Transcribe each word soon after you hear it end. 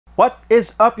What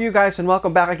is up, you guys, and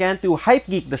welcome back again to Hype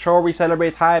Geek, the show where we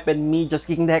celebrate hype and me just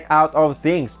geeking the heck out of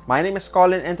things. My name is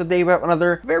Colin, and today we have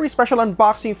another very special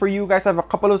unboxing for you guys. I have a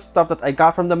couple of stuff that I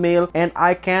got from the mail, and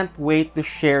I can't wait to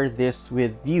share this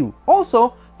with you.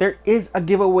 Also, there is a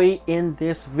giveaway in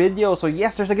this video. So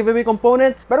yes, there's a giveaway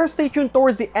component. Better stay tuned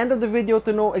towards the end of the video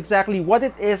to know exactly what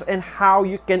it is and how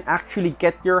you can actually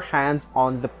get your hands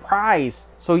on the prize.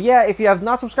 So yeah, if you have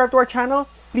not subscribed to our channel,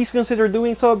 please consider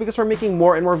doing so because we're making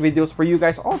more and more videos for you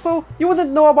guys. Also, you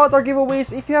wouldn't know about our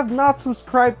giveaways if you have not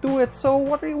subscribed to it. So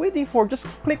what are you waiting for? Just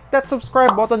click that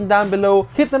subscribe button down below.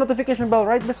 Hit the notification bell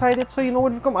right beside it so you know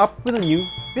when we come up with a new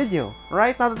video.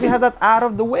 Right, now that we have that out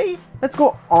of the way, let's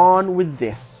go on with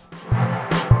this.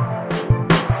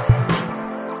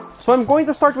 So I'm going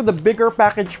to start with the bigger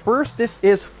package first. This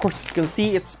is, of course, as you can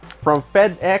see, it's from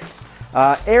FedEx,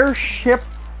 airship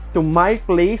to my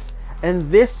place,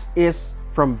 and this is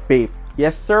from Bape.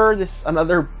 Yes sir, this is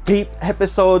another Bape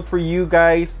episode for you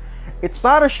guys. It's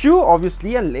not a shoe,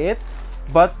 obviously, a lit,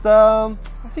 but I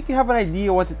think you have an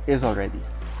idea what it is already.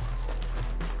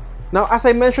 Now, as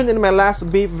I mentioned in my last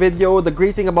Bape video, the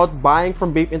great thing about buying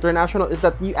from Bape International is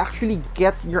that you actually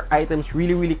get your items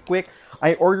really quick.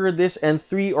 I ordered this, and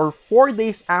 3 or 4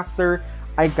 days after,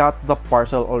 I got the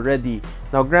parcel already.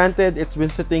 Now granted, it's been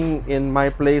sitting in my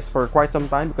place for quite some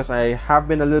time because I have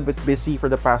been a little bit busy for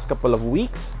the past couple of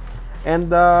weeks, and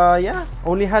yeah,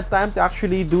 only had time to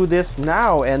actually do this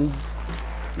now, and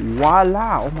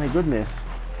voila, oh my goodness,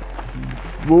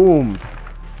 boom.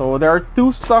 So there are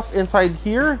 2 stuff inside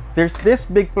here. There's this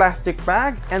big plastic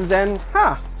bag, and then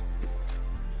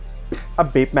a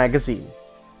Bape magazine.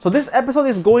 So this episode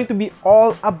is going to be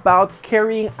all about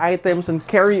carrying items and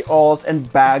carry-alls and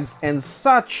bags and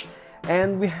such.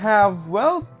 And we have,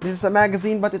 well, this is a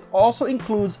magazine, but it also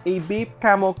includes a Bape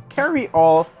Camo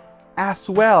carry-all as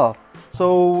well.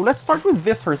 So let's start with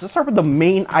this first. Let's start with the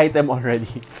main item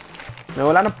already. Now,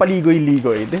 wala nang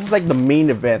paligoy-ligoy. This is like the main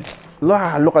event.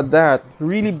 Look at that.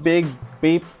 Really big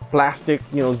Bape plastic,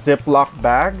 Ziploc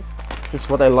bag. This is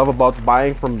what I love about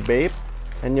buying from Bape.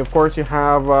 And of course, you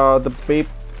have the Bape,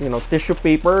 tissue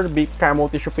paper, Bape Camo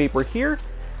tissue paper here.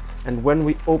 And when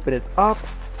we open it up,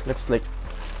 let's like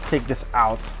take this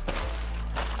out.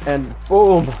 And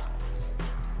boom!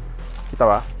 Kita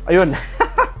ba? Ayun!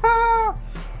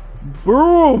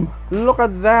 Boom! Look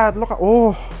at that! Look at,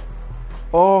 oh!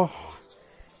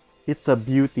 It's a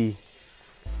beauty.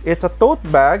 It's a tote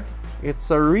bag. It's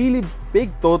a really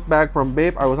big tote bag from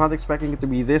Bape. I was not expecting it to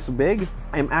be this big.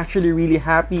 I'm actually really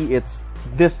happy it's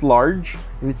this large,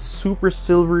 and it's super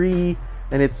silvery,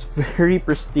 and it's very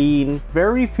pristine,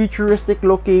 very futuristic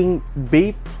looking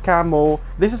Bape Camo.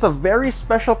 This is a very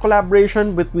special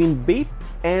collaboration between Bape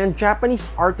and Japanese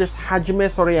artist Hajime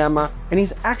Sorayama, and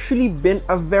he's actually been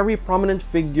a very prominent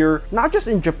figure not just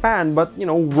in Japan but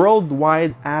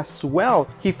worldwide as well.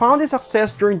 He found his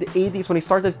success during the 80s when he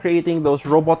started creating those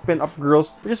robot pin-up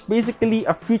girls, which is basically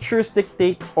a futuristic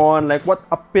take on like what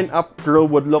a pin-up girl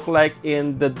would look like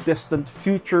in the distant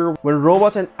future when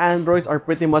robots and androids are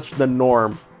pretty much the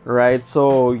norm, right?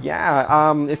 So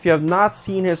yeah, if you have not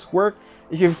seen his work,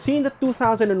 if you've seen the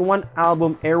 2001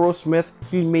 album Aerosmith,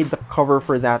 he made the cover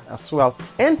for that as well.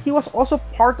 And he was also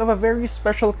part of a very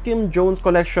special Kim Jones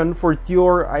collection for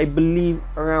Dior, I believe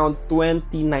around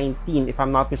 2019, if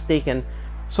I'm not mistaken.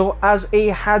 So as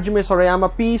a Hajime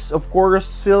Sorayama piece, of course,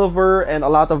 silver and a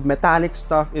lot of metallic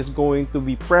stuff is going to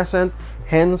be present,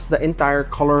 hence the entire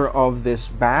color of this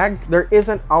bag. There is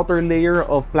an outer layer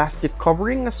of plastic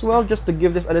covering as well, just to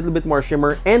give this a little bit more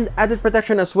shimmer and added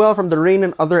protection as well from the rain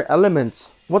and other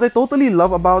elements. What I totally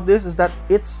love about this is that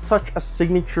it's such a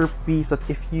signature piece that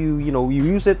if you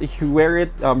use it, if you wear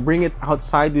it, bring it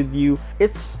outside with you,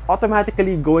 it's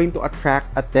automatically going to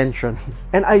attract attention.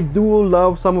 And I do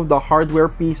love some of the hardware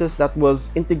pieces that was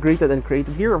integrated and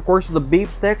created here. Of course, the Bape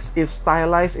text is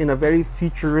stylized in a very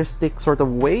futuristic sort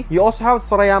of way. You also have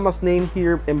Sorayama's name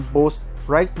here embossed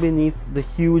right beneath the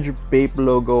huge Bape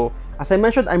logo. As I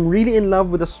mentioned, I'm really in love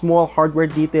with the small hardware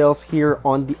details here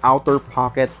on the outer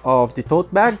pocket of the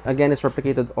tote bag. Again, it's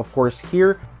replicated, of course,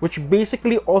 here, which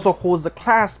basically also holds the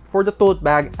clasp for the tote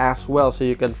bag as well. So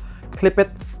you can clip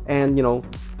it and,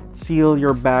 seal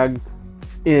your bag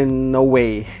in a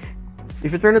way.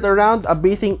 If you turn it around, a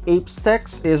Bathing Apes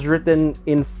text is written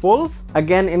in full,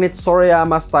 again in its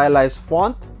Sorayama stylized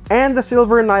font, and the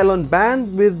silver nylon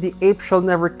band with the Ape Shall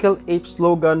Never Kill Ape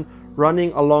slogan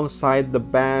running alongside the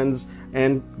bands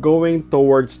and going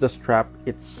towards the strap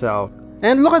itself.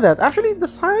 And look at that, actually the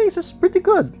size is pretty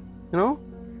good,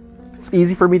 It's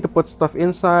easy for me to put stuff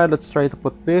inside. Let's try to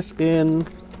put this in.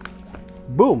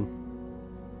 Boom.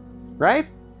 Right?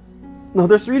 Now,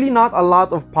 there's really not a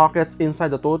lot of pockets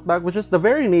inside the tote bag, which is the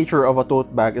very nature of a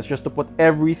tote bag, is just to put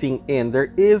everything in.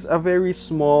 There is a very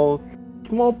small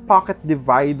pocket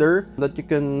divider that you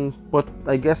can put,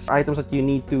 I guess, items that you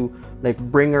need to like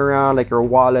bring around, like your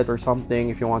wallet or something,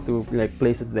 if you want to like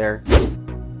place it there.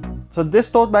 So this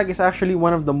tote bag is actually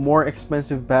one of the more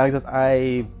expensive bags that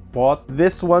I bought.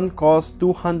 This one cost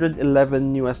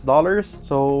 $211 US,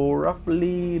 so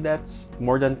roughly that's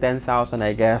more than 10,000,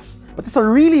 I guess. But it's a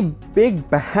really big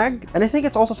bag, and I think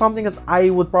it's also something that I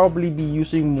would probably be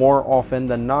using more often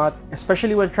than not,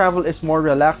 especially when travel is more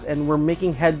relaxed and we're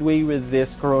making headway with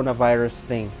this coronavirus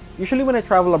thing. Usually when I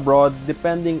travel abroad,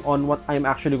 depending on what I'm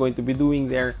actually going to be doing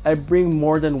there, I bring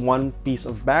more than one piece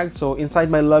of bag. So inside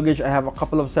my luggage, I have a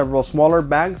couple of several smaller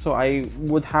bags, so I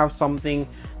would have something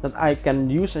that I can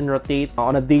use and rotate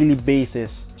on a daily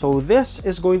basis. So this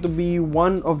is going to be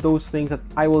one of those things that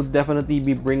I will definitely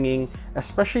be bringing,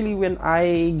 especially when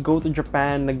I go to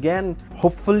Japan again,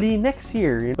 hopefully next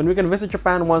year. When we can visit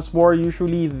Japan once more,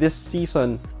 usually this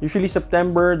season. Usually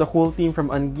September, the whole team from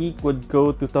Ungeek would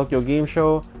go to Tokyo Game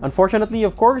Show. Unfortunately,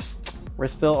 of course, we're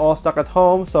still all stuck at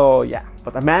home, so yeah.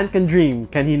 But a man can dream,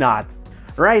 can he not?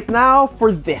 Right, now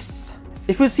for this.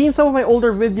 If you've seen some of my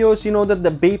older videos, you know that the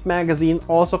Bape magazine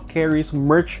also carries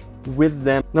merch with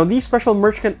them. Now, these special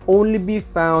merch can only be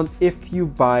found if you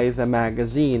buy the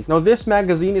magazine. Now, this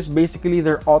magazine is basically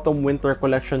their Autumn-Winter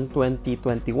Collection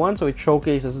 2021, so it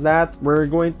showcases that. We're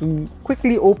going to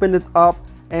quickly open it up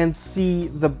and see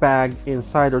the bag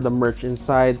inside, or the merch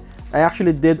inside. I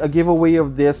actually did a giveaway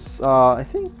of this, I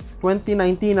think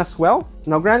 2019 as well.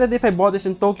 Now, granted, if I bought this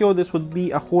in Tokyo, this would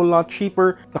be a whole lot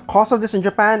cheaper. The cost of this in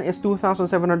Japan is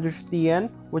 2,750 yen,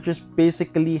 which is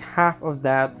basically half of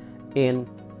that in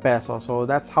pesos. So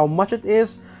that's how much it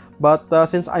is. But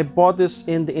since I bought this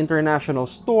in the international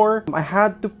store, I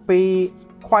had to pay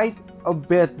quite a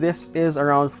bit. This is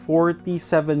around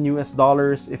 47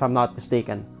 US, if I'm not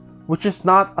mistaken, which is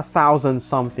not 1,000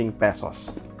 something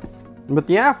pesos. But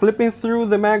yeah, flipping through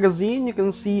the magazine, you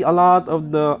can see a lot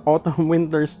of the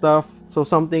autumn-winter stuff. So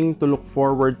something to look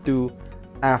forward to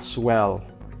as well.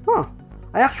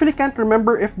 I actually can't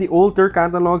remember if the older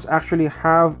catalogs actually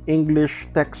have English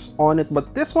text on it,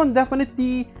 but this one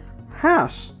definitely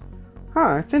has.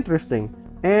 It's interesting.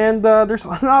 And there's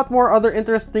a lot more other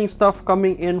interesting stuff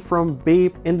coming in from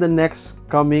Bape in the next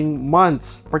coming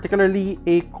months. Particularly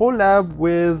a collab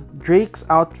with Drake's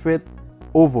outfit,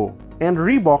 Ovo, and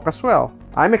Reebok as well.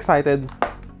 I'm excited.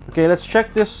 Okay, let's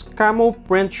check this camo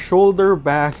print shoulder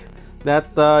bag that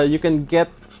you can get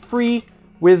free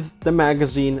with the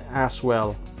magazine as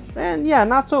well. And yeah,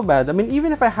 not so bad. I mean,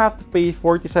 even if I have to pay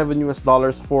 47 US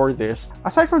for this,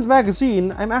 aside from the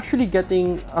magazine, I'm actually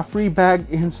getting a free bag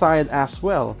inside as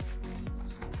well.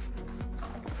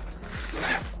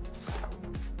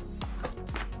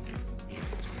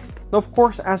 Now, of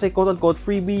course, as a quote-unquote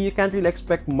freebie, you can't really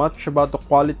expect much about the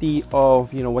quality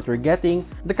of, what you're getting.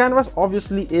 The canvas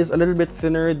obviously is a little bit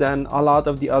thinner than a lot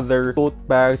of the other tote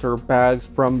bags or bags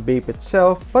from Bape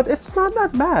itself, but it's not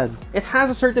that bad. It has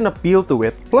a certain appeal to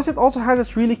it. Plus, it also has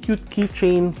this really cute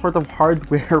keychain sort of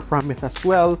hardware from it as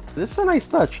well. This is a nice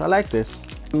touch. I like this.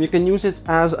 You can use it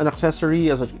as an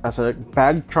accessory, as a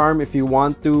bag charm if you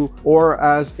want to, or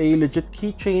as a legit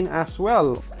keychain as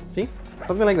well. See?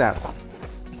 Something like that.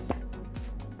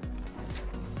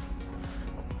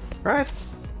 Right?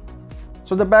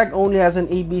 So the bag only has an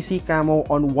ABC camo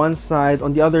on one side.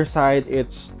 On the other side,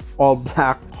 it's all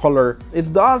black color.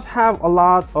 It does have a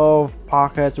lot of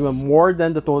pockets, more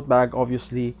than the tote bag,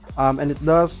 obviously. And it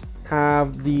does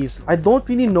have these, I don't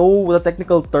really know the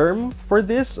technical term for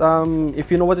this.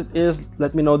 If you know what it is,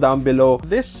 let me know down below.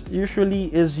 This usually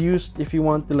is used if you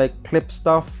want to like clip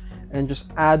stuff and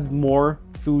just add more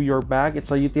to your bag.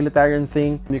 It's a utilitarian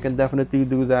thing. You can definitely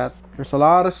do that. There's a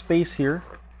lot of space here.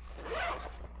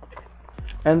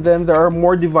 And then there are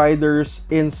more dividers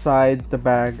inside the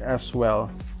bag as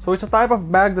well. So it's a type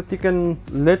of bag that you can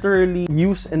literally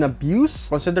use and abuse.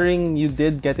 Considering you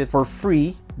did get it for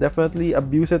free, definitely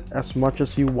abuse it as much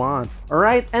as you want.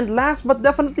 Alright, and last but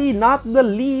definitely not the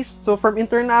least, so from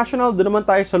international, doon naman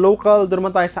tayo sa local, doon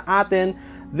naman tayo sa atin.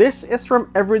 This is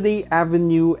from Everyday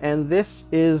Avenue, and this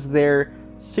is their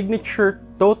signature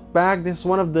tote bag. This is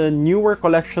one of the newer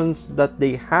collections that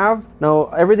they have. Now,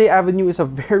 Everyday Avenue is a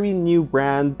very new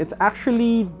brand. It's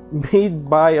actually made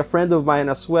by a friend of mine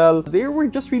as well. They were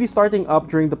just really starting up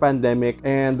during the pandemic,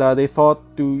 and they thought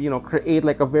to, create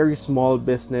like a very small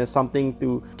business, something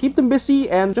to keep them busy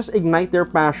and just ignite their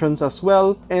passions as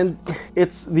well. And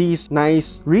it's these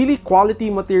nice, really quality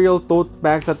material tote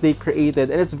bags that they created,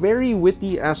 and it's very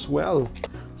witty as well.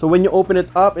 So when you open it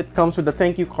up, it comes with a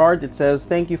thank you card. It says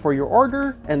thank you for your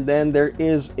order, and then there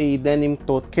is a denim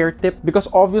tote care tip, because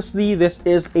obviously this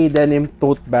is a denim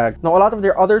tote bag. Now a lot of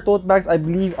their other tote bags I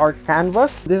believe are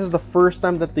canvas. This is the first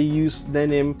time that they use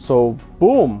denim, so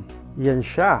boom, yan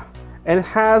siya. And it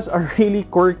has a really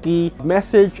quirky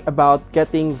message about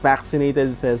getting vaccinated.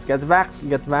 It says get vaxxed,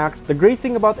 get vaxxed. The great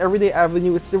thing about Everyday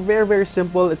Avenue, it's very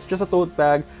simple. It's just a tote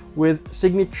bag with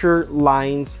signature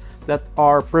lines that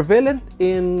are prevalent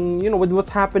in, you know, with what's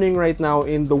happening right now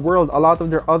in the world. A lot of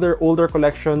their other older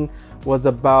collection was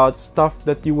about stuff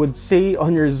that you would say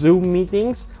on your Zoom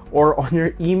meetings or on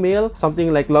your email,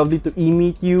 something like lovely to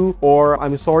e-meet you, or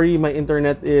I'm sorry my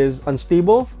internet is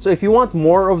unstable. So if you want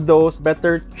more of those,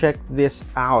 better check this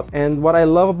out. And what I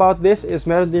love about this is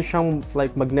meron din siyang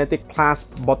like magnetic clasp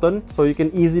button, so you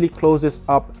can easily close this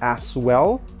up as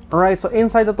well. Alright, so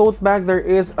inside the tote bag, there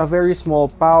is a very small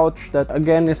pouch that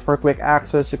again is for quick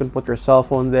access. You can put your cell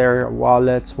phone there,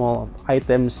 wallet, small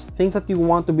items, things that you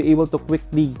want to be able to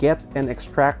quickly get and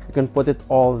extract. You can put it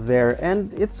all there,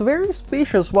 and it's very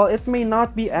spacious. While it may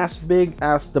not be as big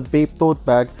as the Bape tote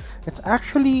bag, it's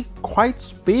actually quite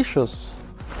spacious.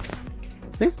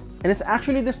 See? And it's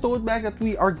actually this tote bag that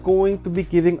we are going to be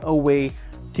giving away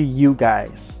to you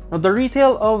guys. Now the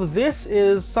retail of this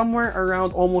is somewhere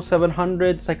around almost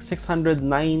 700. It's like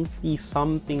 690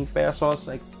 something pesos.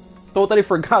 I totally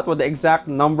forgot what the exact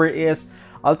number is.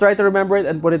 I'll try to remember it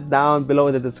and put it down below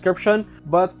in the description.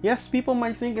 But yes, people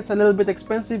might think it's a little bit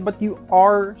expensive, but you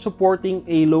are supporting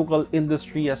a local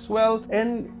industry as well,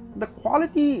 and the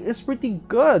quality is pretty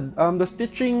good. The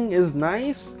stitching is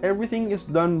nice. Everything is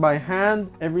done by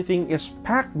hand. Everything is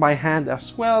packed by hand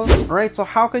as well. Alright, so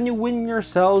how can you win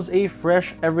yourselves a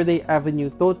fresh Everyday Avenue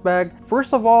tote bag?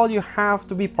 First of all, you have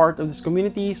to be part of this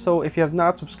community. So if you have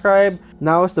not subscribed,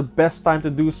 now is the best time to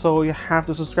do so. You have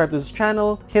to subscribe to this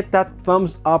channel. Hit that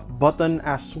thumbs up button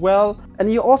as well.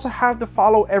 And you also have to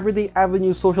follow Everyday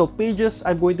Avenue social pages.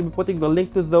 I'm going to be putting the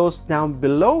link to those down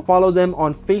below. Follow them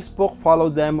on Facebook, follow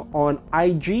them on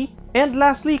IG. And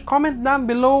lastly, comment down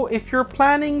below if you're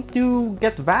planning to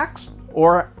get vaxxed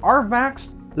or are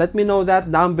vaxxed. Let me know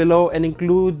that down below and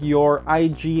include your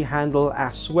IG handle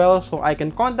as well, so I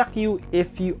can contact you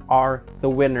if you are the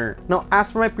winner. Now,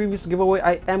 as for my previous giveaway,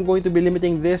 I am going to be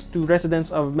limiting this to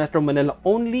residents of Metro Manila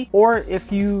only, or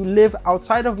if you live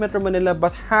outside of Metro Manila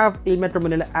but have a Metro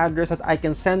Manila address that I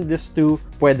can send this to,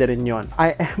 pwede rin yon.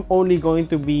 I am only going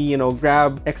to be, you know,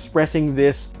 expressing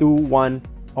this to one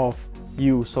of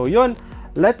you. So yun,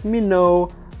 let me know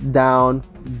down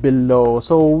below.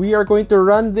 So we are going to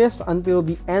run this until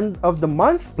the end of the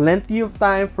month. Plenty of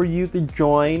time for you to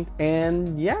join.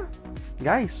 And yeah,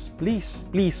 guys, please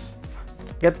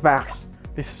get vaxxed.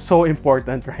 This is so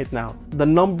important right now. The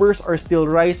numbers are still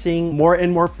rising. More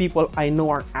and more people I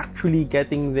know are actually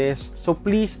getting this. So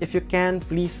please, if you can,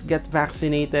 please get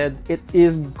vaccinated. It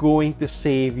is going to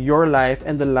save your life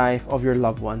and the life of your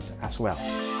loved ones as well.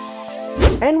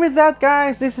 And with that,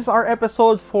 guys, this is our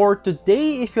episode for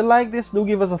today. If you like this, do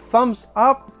give us a thumbs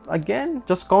up. Again,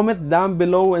 just comment down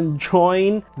below and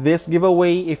join this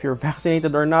giveaway if you're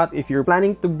vaccinated or not. If you're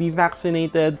planning to be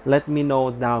vaccinated, let me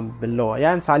know down below.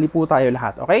 Ayan, sali po tayo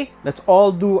lahat, okay? Let's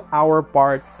all do our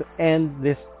part to end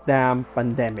this damn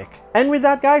pandemic. And with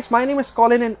that, guys, my name is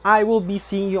Colin and I will be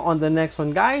seeing you on the next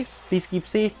one, guys. Please keep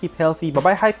safe, keep healthy.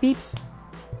 Bye-bye, hi peeps.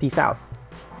 Peace out.